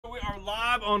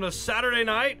live on a Saturday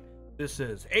night. This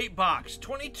is 8-box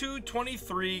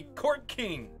 22-23 Court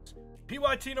Kings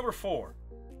PYT number 4.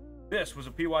 This was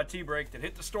a PYT break that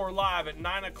hit the store live at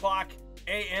 9 o'clock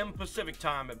a.m. Pacific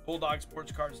time at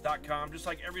BulldogSportsCards.com, just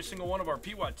like every single one of our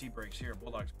PYT breaks here at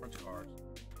Bulldog Sports Cards.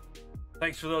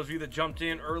 Thanks for those of you that jumped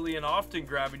in early and often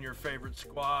grabbing your favorite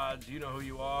squads. You know who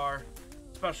you are.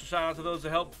 Special shout out to those that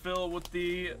helped fill with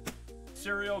the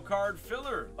serial card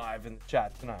filler live in the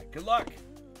chat tonight. Good luck.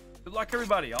 Good luck,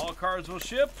 everybody. All cards will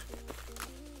ship.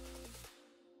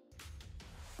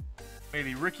 May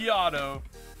the Ricky Auto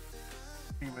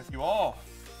be with you all.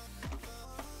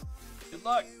 Good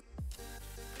luck.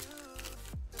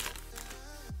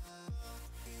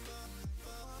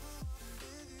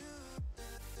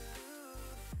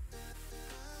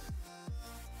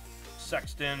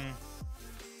 Sexton,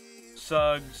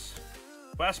 Suggs,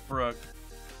 Westbrook,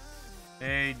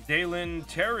 a Dalen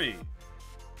Terry.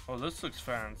 Oh, this looks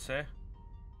fancy.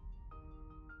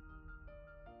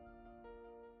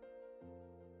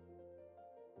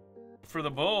 For the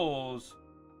Bulls,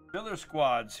 filler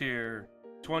squads here.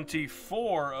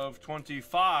 24 of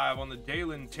 25 on the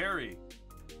Dalen Terry.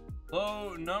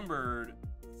 Low numbered.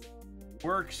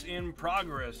 Works in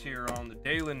progress here on the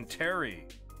Dalen Terry.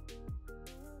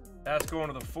 That's going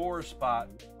to the 4 spot.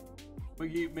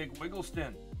 Wiggy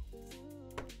McWiggleston.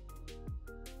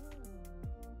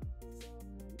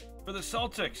 For the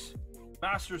Celtics,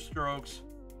 master strokes,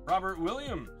 Robert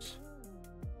Williams.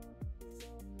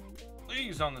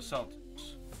 Please on the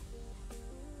Celtics.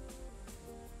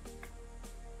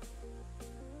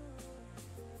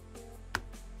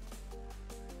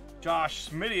 Josh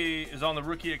Smitty is on the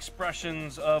rookie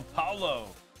expressions of Paulo.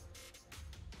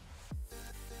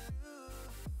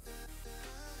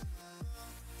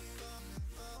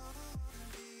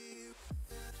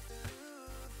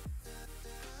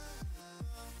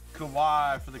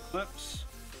 Kawhi for the Clips.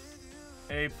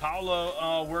 A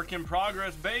Paulo work in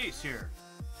progress base here.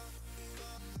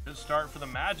 Good start for the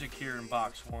Magic here in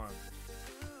box 1.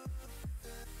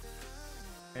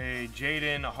 A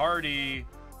Jaden Hardy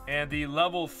and the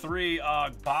level 3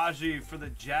 Agbaji for the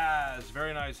Jazz.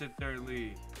 Very nice hit there,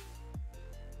 Lee.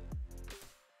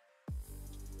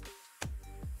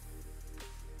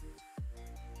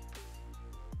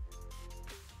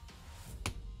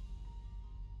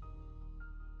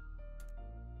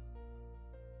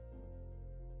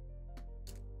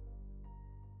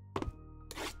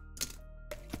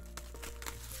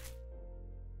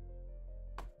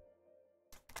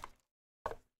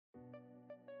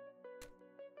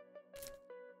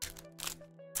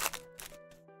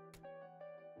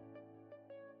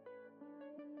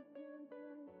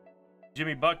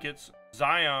 Jimmy Buckets,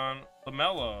 Zion,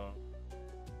 LaMelo,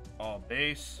 all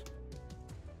base.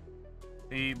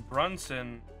 The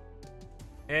Brunson,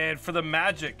 and for the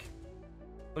Magic,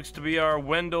 looks to be our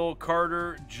Wendell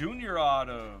Carter Jr.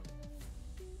 auto.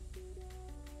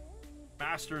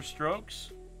 Master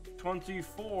strokes,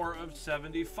 24 of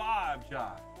 75,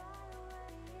 Josh.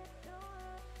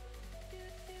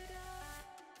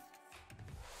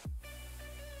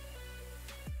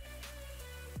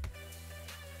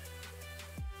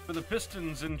 For the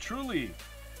Pistons and truly,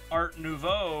 Art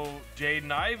Nouveau,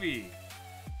 Jaden Ivey.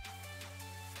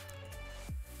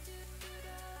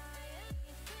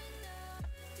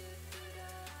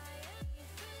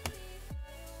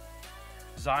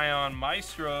 Zion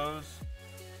Maestros.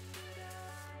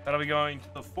 That'll be going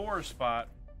to the 4 spot.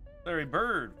 Larry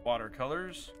Bird,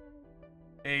 watercolors.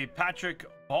 A Patrick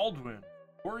Baldwin,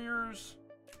 Warriors.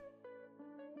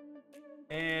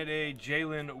 And a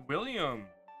Jalen Williams.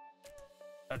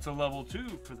 That's a level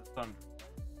 2 for the Thunder.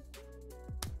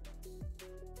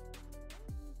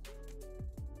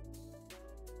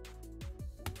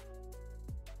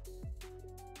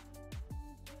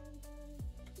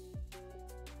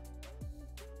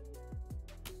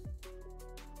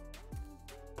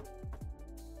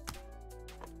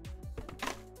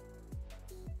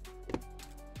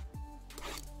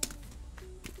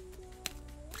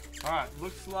 All right,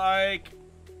 looks like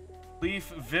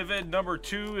Leaf Vivid number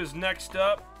 2 is next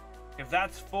up. If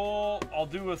that's full, I'll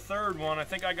do a third one. I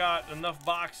think I got enough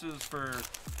boxes for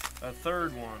a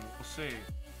third one. We'll see.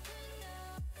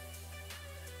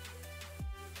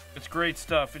 It's great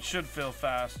stuff. It should fill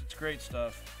fast. It's great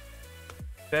stuff.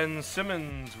 Ben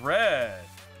Simmons red.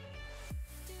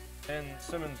 Ben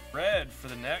Simmons red for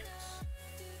the Knicks.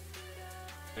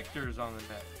 Victor's on the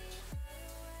Nets.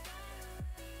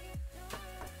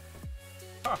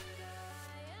 Huh.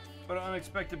 What an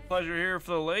unexpected pleasure here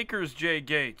for the Lakers, Jay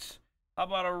Gates. How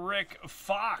about a Rick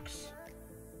Fox?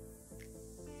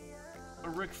 A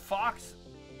Rick Fox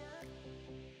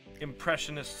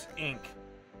Impressionists Inc.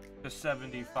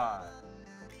 /75.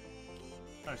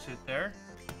 Nice hit there.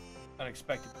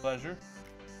 Unexpected pleasure.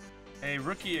 A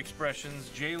rookie expressions,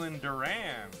 Jalen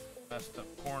Duran. Messed up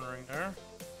cornering there.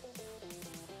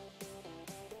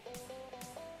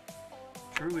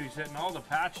 Truly, he's hitting all the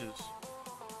patches.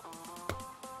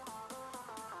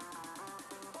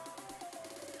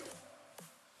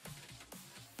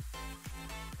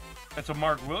 That's a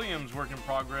Mark Williams work in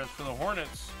progress for the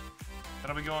Hornets.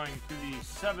 That'll be going to the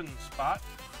 7 spot.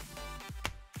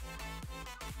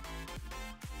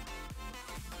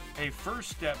 A first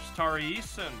steps Tari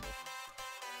Eason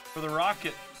for the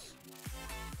Rockets.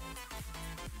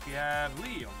 We have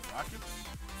Lee on the Rockets.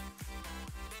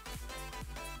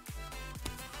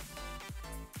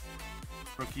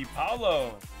 Rookie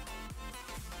Paulo.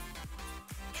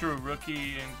 True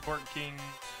rookie in Court Kings.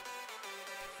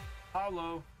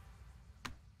 Paulo.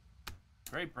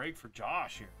 Great break for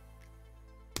Josh here.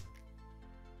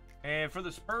 And for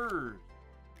the Spurs,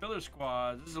 filler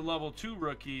squad, this is a level 2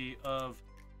 rookie of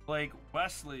Blake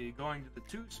Wesley going to the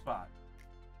 2 spot.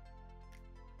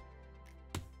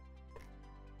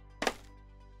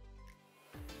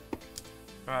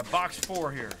 All right, box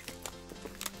 4 here.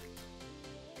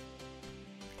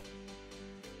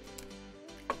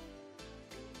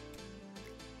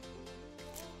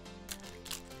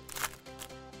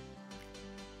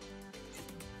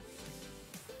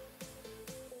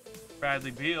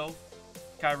 Bradley Beal,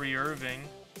 Kyrie Irving,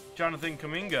 Jonathan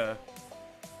Kuminga.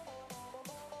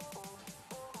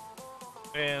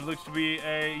 And it looks to be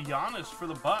a Giannis for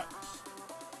the Bucks.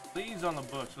 Lee's on the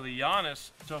books with a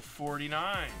Giannis to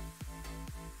 49.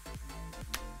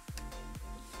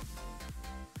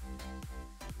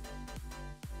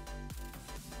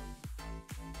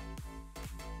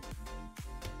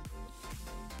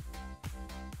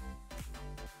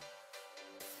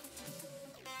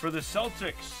 For the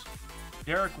Celtics,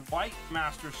 Derek White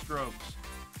master strokes.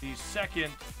 The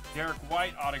second Derek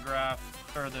White autograph,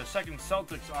 or the second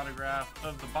Celtics autograph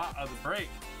of the break.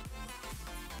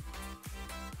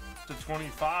 To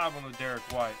 25 on the Derek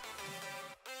White.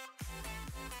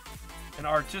 And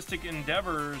Artistic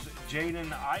Endeavors,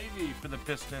 Jaden Ivey for the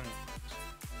Pistons.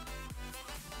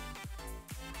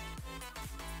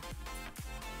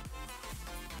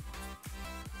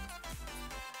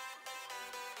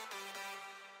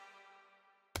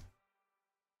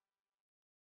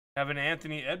 Have an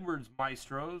Anthony Edwards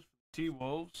Maestros,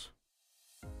 T-Wolves.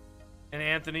 And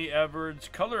Anthony Edwards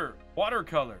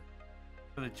watercolor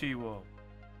for the T-Wolves.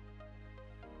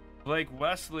 Blake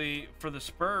Wesley for the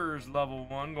Spurs, level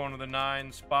 1, going to the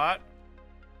 9 spot.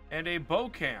 And a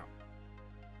Bocamp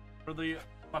for the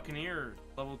Buccaneers,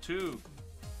 level 2.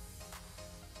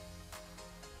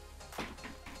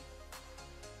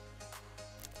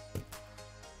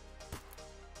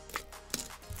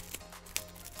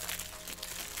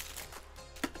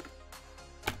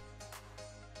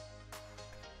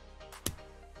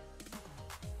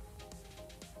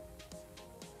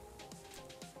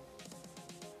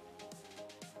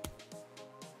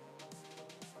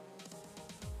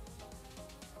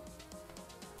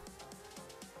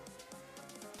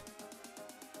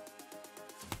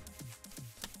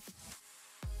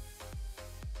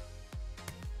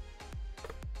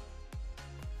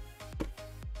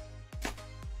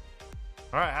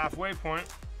 All right, halfway point.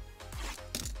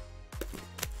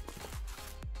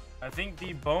 I think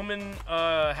the Bowman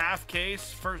half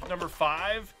case, first number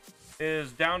 5,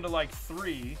 is down to like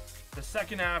 3. The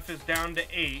second half is down to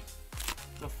 8.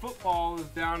 The football is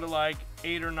down to like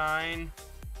 8 or 9.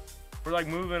 We're like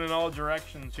moving in all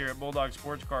directions here at Bulldog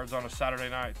Sports Cards on a Saturday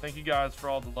night. Thank you guys for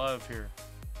all the love here.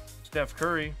 Steph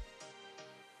Curry.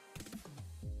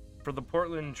 For the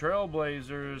Portland Trail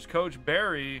Blazers, Coach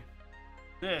Barry.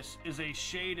 This is a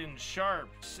Shaden Sharp.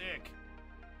 Sick.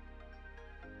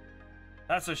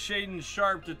 That's a Shaden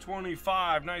Sharp to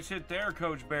 25. Nice hit there,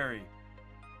 Coach Barry.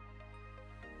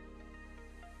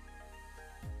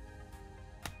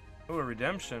 Oh, a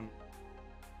redemption.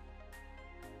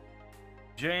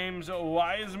 James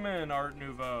Wiseman, Art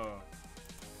Nouveau.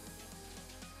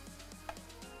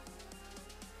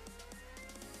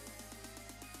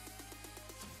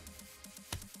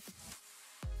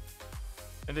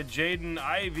 And a Jaden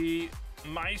Ivey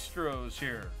Maestros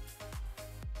here.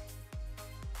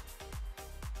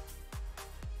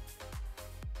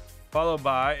 Followed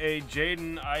by a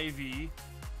Jaden Ivey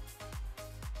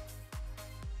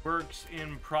Works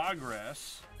in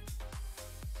Progress.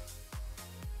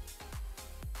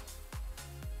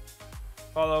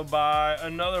 Followed by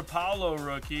another Paulo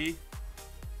rookie.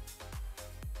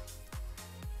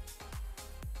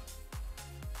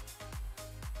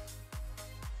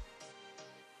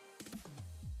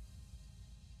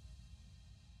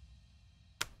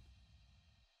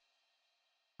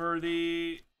 For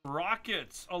the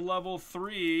Rockets, a level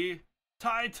 3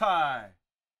 tie.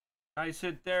 Nice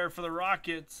hit there for the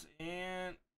Rockets,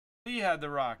 and he had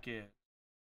the Rocket.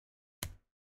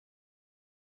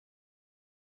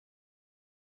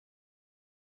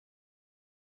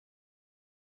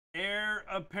 Heir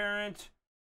apparent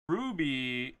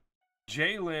Ruby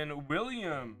Jalen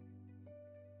Williams.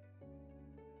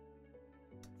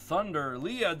 Thunder.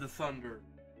 Lee had the Thunder.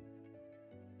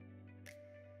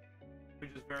 We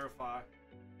just verify.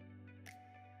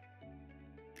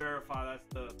 Verify that's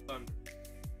the Thunder.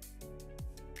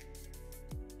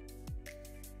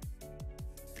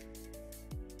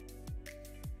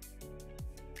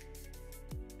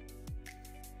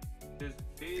 Is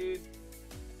indeed.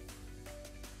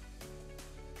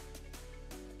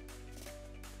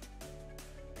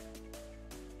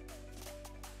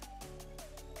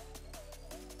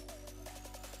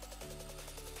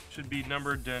 Should be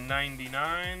numbered to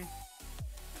 99.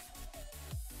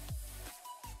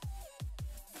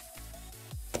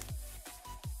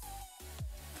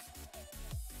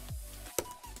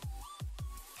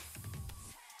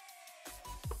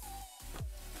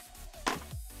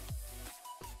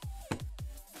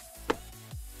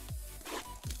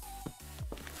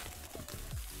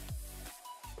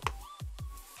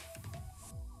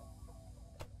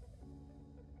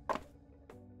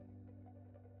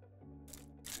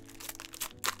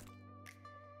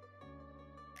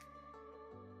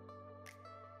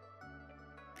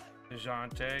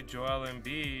 DeJounte, Joel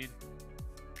Embiid.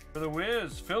 For the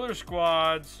Wiz, filler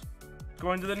squads.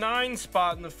 Going to the 9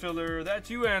 spot in the filler. That's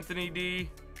you, Anthony D.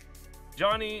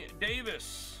 Johnny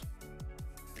Davis.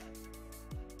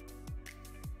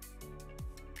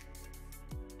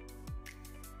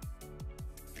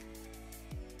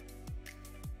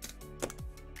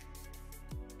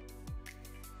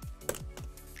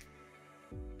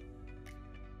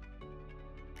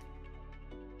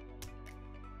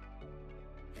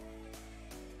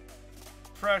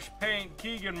 Fresh paint,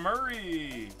 Keegan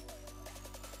Murray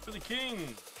for the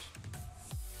Kings.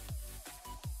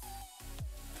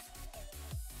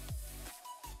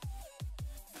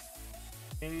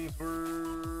 Kings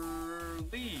were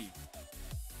Lee.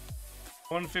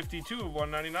 152 of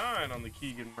 199 on the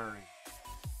Keegan Murray.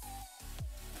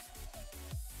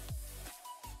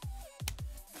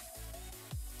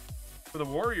 For the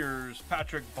Warriors,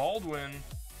 Patrick Baldwin.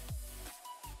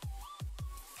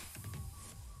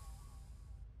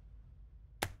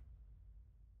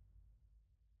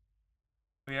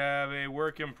 We have a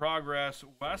work in progress,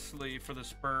 Wesley for the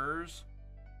Spurs,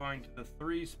 going to the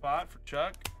 3 spot for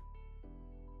Chuck.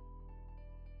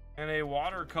 And a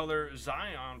watercolor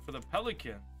Zion for the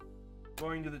Pelicans,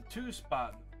 going to the 2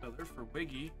 spot in the filler for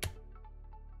Wiggy.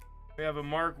 We have a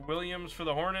Mark Williams for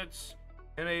the Hornets,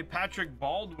 and a Patrick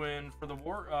Baldwin for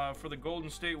the Golden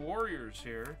State Warriors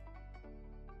here.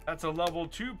 That's a level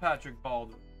 2 Patrick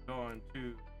Baldwin going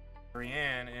to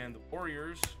Brianne and the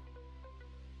Warriors.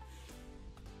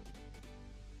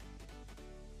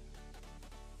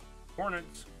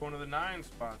 Hornets going to the 9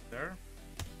 spot there.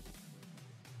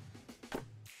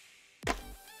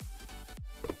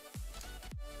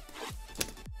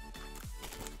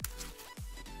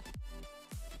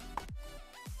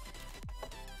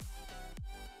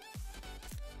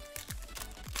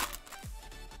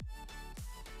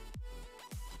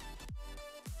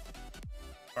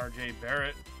 RJ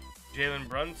Barrett, Jalen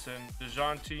Brunson,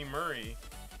 DeJounte Murray,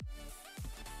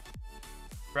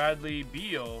 Bradley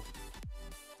Beal.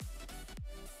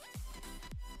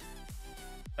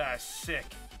 That's sick.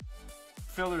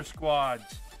 Filler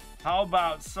squads. How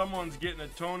about someone's getting a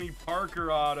Tony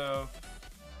Parker auto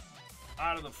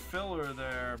out of the filler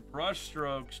there? Brush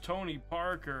strokes, Tony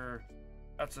Parker.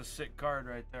 That's a sick card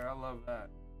right there. I love that.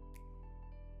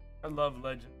 I love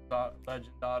legend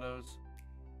autos.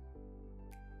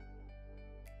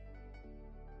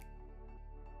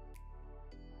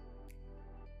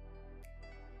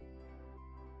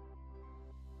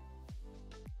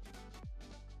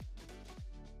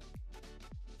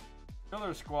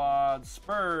 Filler squad,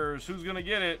 Spurs, who's gonna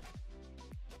get it?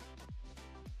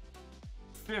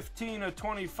 15 of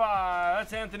 25.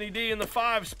 That's Anthony D in the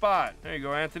 5 spot. There you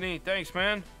go, Anthony. Thanks,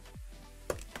 man.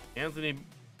 Anthony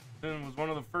was one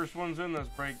of the first ones in this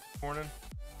break this morning.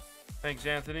 Thanks,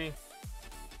 Anthony.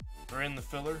 We're in the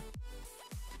filler.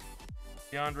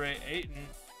 DeAndre Ayton.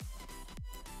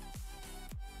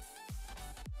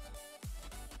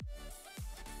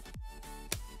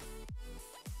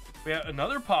 We have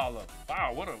another Paulo.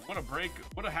 Wow, what a break,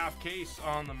 what a half case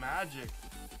on the Magic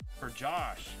for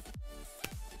Josh.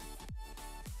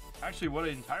 Actually, what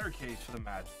an entire case for the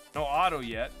Magic. No auto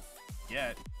yet,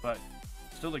 but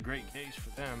still a great case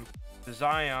for them. the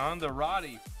Zion, the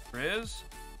Roddy Frizz,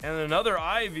 and another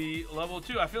Ivy level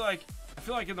 2. I feel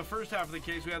like in the first half of the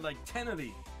case we had like 10 of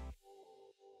these.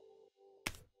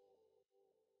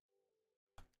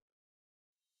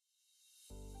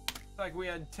 Like we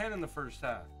had 10 in the first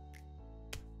half.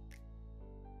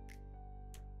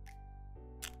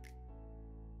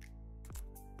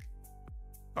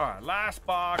 All right, last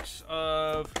box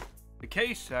of the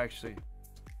case, actually.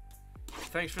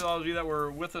 Thanks for all of you that were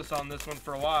with us on this one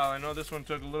for a while. I know this one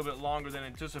took a little bit longer than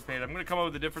anticipated. I'm going to come up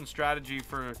with a different strategy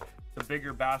for the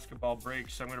bigger basketball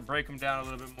breaks. So I'm going to break them down a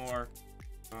little bit more,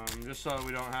 just so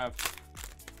we don't have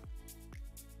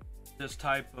this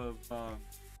type of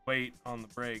weight on the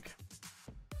break.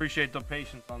 Appreciate the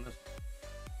patience on this.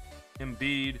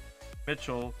 Embiid,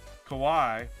 Mitchell,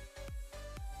 Kawhi,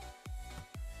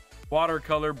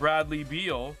 watercolor Bradley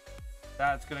Beal.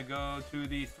 That's going to go to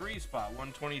the 3 spot,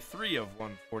 123 of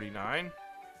 149.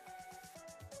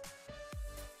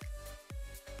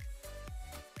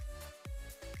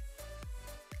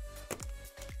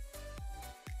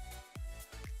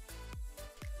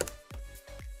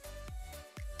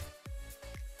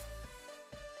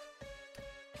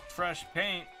 Fresh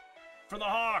paint for the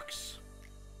Hawks.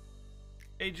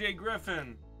 AJ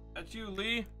Griffin. That's you,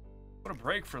 Lee. What a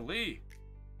break for Lee.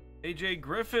 AJ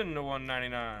Griffin to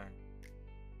 199.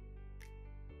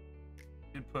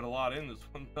 Did put a lot in this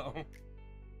one though.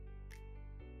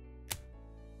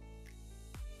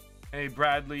 Hey,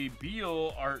 Bradley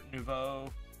Beal, Art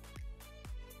Nouveau.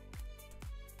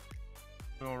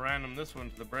 We'll random this one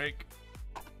to the break.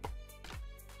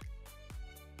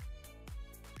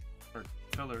 Or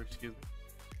filler, excuse me.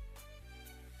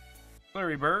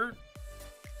 Larry Bird.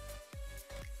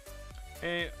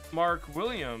 Hey, Mark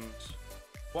Williams.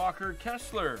 Walker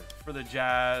Kessler for the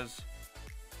Jazz.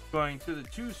 Going to the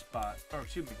 2 spot. Oh,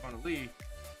 excuse me, going to Lee.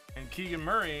 And Keegan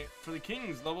Murray for the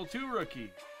Kings, level 2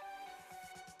 rookie.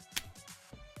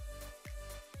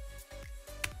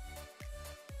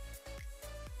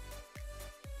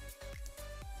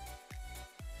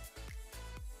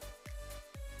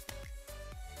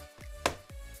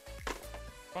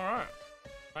 All right,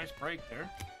 nice break there.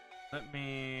 Let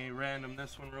me random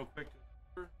this one real quick.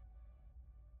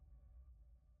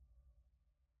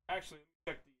 Actually,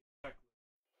 let me check the checklist.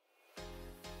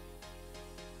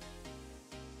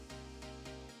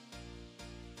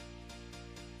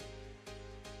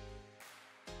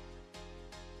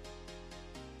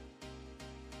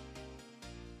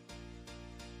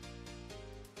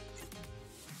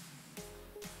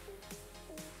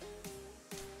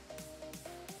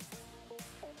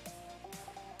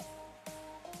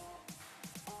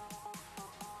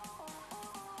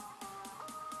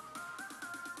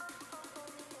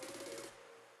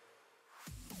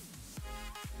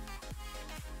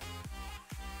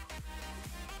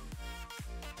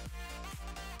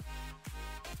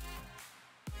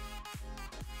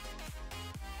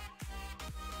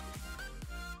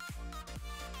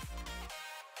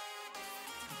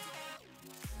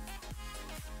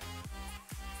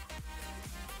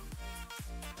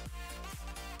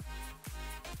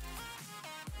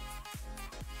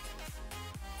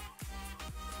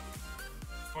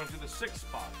 Going to the 6th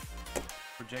spot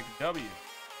for Jacob W.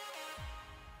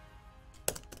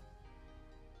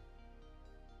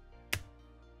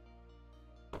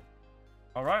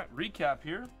 All right, recap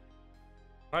here.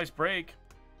 Nice break.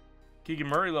 Keegan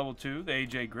Murray, level 2. The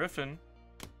AJ Griffin.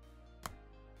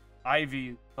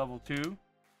 Ivy, level 2.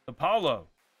 The Paulo.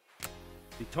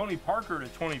 The Tony Parker to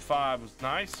 25 was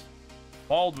nice.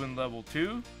 Baldwin, level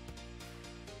 2.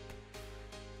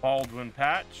 Baldwin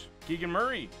patch. Keegan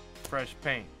Murray. Fresh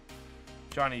paint.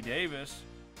 Johnny Davis,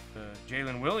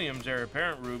 Jalen Williams, heir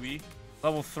apparent Ruby,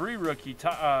 level 3 rookie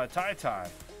Ty.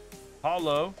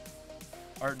 Paulo,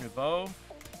 Art Nouveau,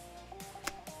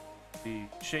 the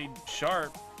Shade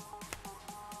Sharp,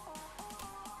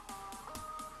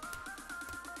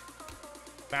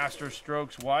 Master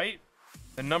Strokes White,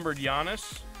 the numbered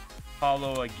Giannis,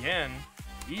 Paulo again,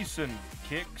 Eason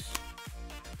Kicks,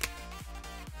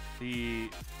 the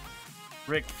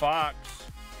Rick Fox.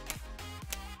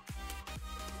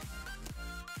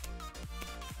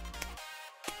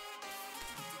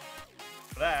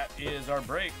 That is our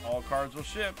break. All cards will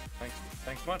ship.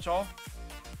 Thanks much, all.